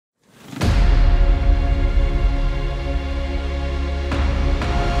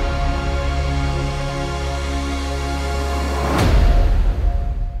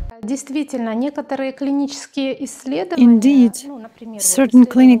Indeed, certain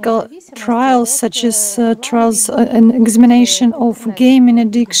clinical trials, such as trials and examination of gaming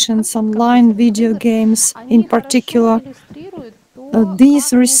addictions, online video games in particular,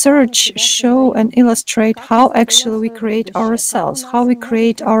 these research show and illustrate how actually we create ourselves, how we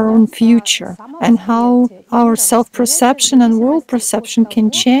create our own future, and how our self-perception and world perception can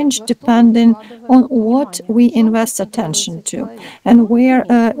change depending on what we invest attention to and where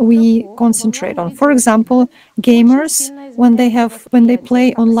we concentrate on. For example, gamers, when they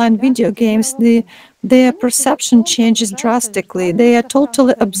play online video games, their perception changes drastically. They are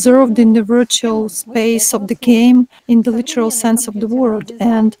totally absorbed in the virtual space of the game, in the literal sense of the word.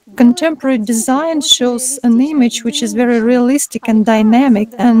 And contemporary design shows an image which is very realistic and dynamic.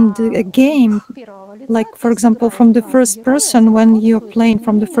 And a game, like, for example, from the first person, when you're playing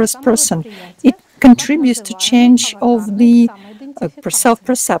from the first person, it contributes to change of the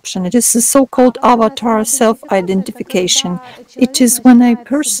self-perception. It is the so-called avatar self-identification. It is when a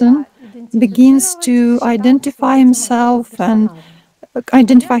person begins to identify himself and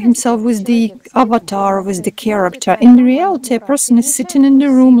identify himself with the avatar, with the character. In reality, a person is sitting in the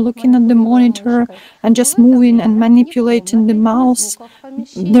room, looking at the monitor and just moving and manipulating the mouse.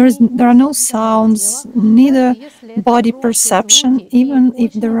 There are no sounds, neither body perception, even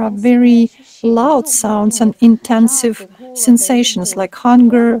if there are very loud sounds and intensive sensations like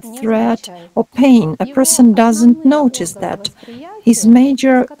hunger, threat, or pain. A person doesn't notice that. His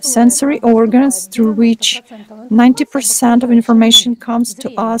major sensory organs, through which 90% of information comes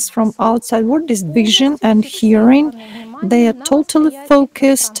to us from outside world, is vision and hearing. They are totally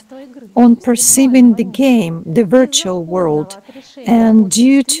focused on perceiving the game, the virtual world. And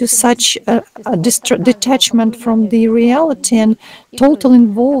due to such a detachment from the reality and total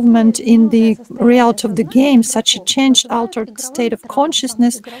involvement in the reality of the game, such a changed, altered state of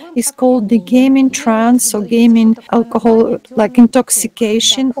consciousness is called the gaming trance or gaming alcohol-like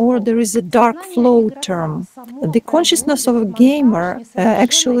intoxication, or there is a dark flow term. The consciousness of a gamer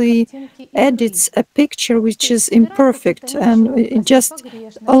actually edits a picture which is imperfect, and it just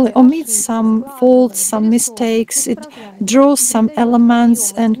omits some faults, some mistakes. It draws some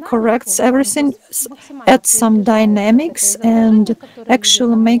elements and corrects everything, adds some dynamics, and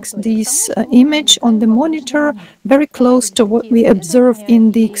actually makes this image on the monitor very close to what we observe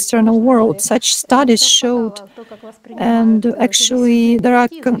in the external world. Such studies showed, and actually there are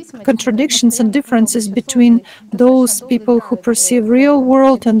contradictions and differences between those people who perceive real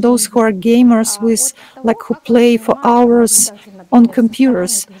world and those who are gamers who play for hours on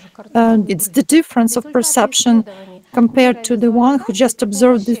computers. It's the difference of perception compared to the one who just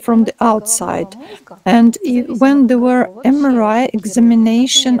observed it from the outside. And when there were MRI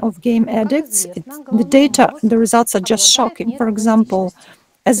examination of game addicts, the results are just shocking. For example,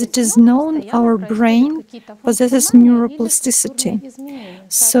 as it is known, our brain possesses neuroplasticity.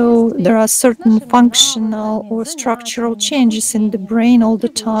 So there are certain functional or structural changes in the brain all the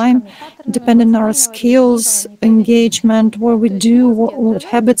time, depending on our skills, engagement, what we do, what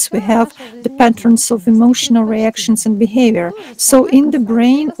habits we have, the patterns of emotional reactions and behavior. So in the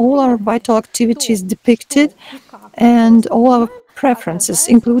brain, all our vital activity is depicted and all our preferences,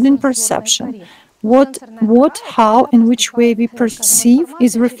 including perception. What, how, in which way we perceive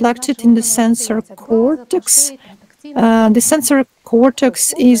is reflected in the sensory cortex. The sensory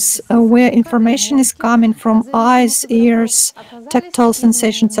cortex is where information is coming from eyes, ears, tactile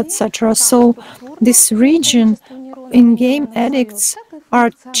sensations, etc. So this region in game addicts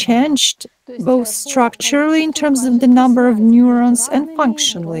are changed both structurally in terms of the number of neurons and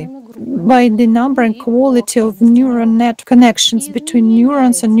functionally by the number and quality of neural net connections between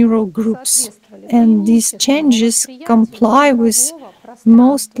neurons and neural groups. And these changes comply with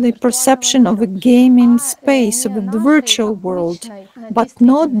mostly perception of a gaming space, of the virtual world, but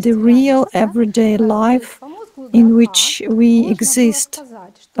not the real everyday life in which we exist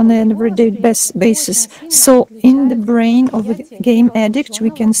on an everyday basis. So in the brain of a game addict, we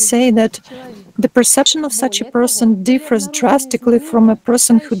can say that the perception of such a person differs drastically from a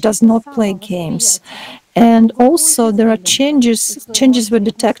person who does not play games. And also there are changes were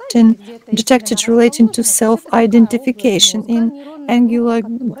detected relating to self-identification. In angular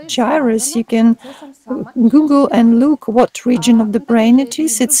gyrus, you can Google and look what region of the brain it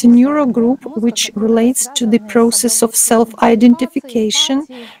is. It's a neural group which relates to the process of self-identification.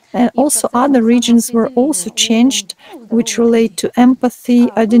 And also other regions were also changed, which relate to empathy,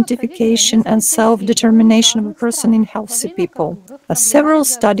 identification, and self-determination of a person in healthy people. Several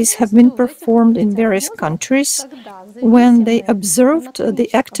studies have been performed in various countries when they observed the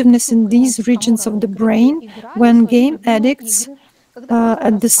activeness in these regions of the brain when game addicts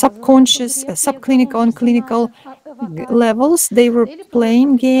at the subconscious, subclinical and clinical levels, they were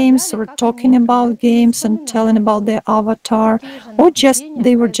playing games or talking about games and telling about their avatar, or just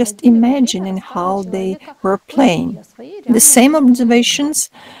they were just imagining how they were playing. The same observations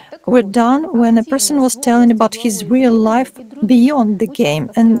were done when a person was telling about his real life beyond the game,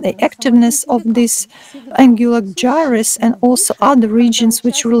 and the activeness of this angular gyrus and also other regions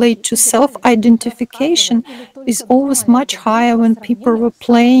which relate to self-identification is always much higher when people were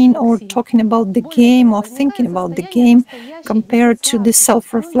playing or talking about the game or thinking about the game compared to the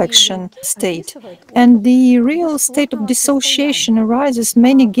self-reflection state. And the real state of dissociation arises.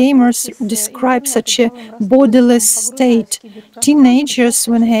 Many gamers describe such a bodiless state. Teenagers,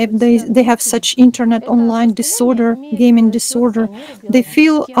 when they have such internet online disorder, gaming disorder, they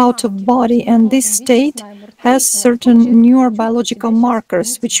feel out of body, and this state has certain neurobiological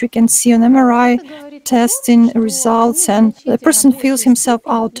markers which we can see on MRI testing results, and the person feels himself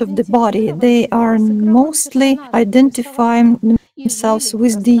out of the body. They are mostly identifying themselves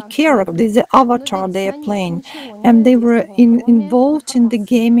with the character, the avatar they are playing, and they were involved in the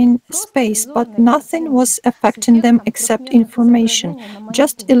gaming space, but nothing was affecting them except information,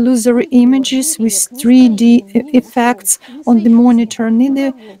 just illusory images with 3D effects on the monitor,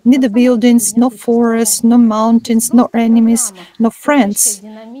 neither buildings, no forests, no mountains, no enemies, no friends.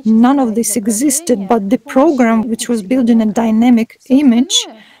 None of this existed, but the program, which was building a dynamic image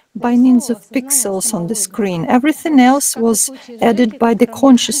by means of pixels on the screen. Everything else was added by the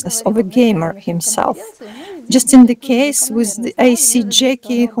consciousness of a gamer himself. Just in the case with the AC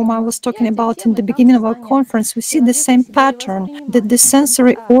Jackie, whom I was talking about in the beginning of our conference, we see the same pattern, that the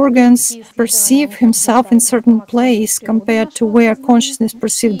sensory organs perceive himself in certain place compared to where consciousness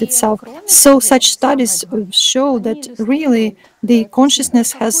perceived itself. So such studies show that really the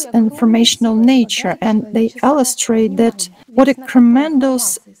consciousness has an informational nature, and they illustrate that what a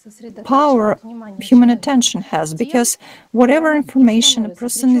tremendous power human attention has, because whatever information a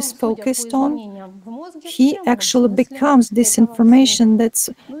person is focused on, he actually becomes this information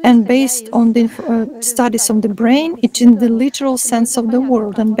and based on the studies of the brain, it's in the literal sense of the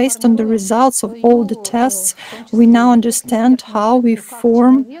word, and based on the results of all the tests, we now understand how we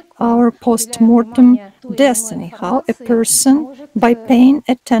form our post-mortem destiny, how a person, by paying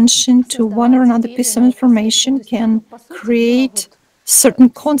attention to one or another piece of information, can create certain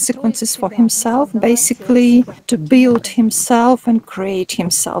consequences for himself, basically to build himself and create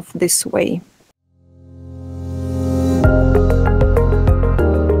himself this way.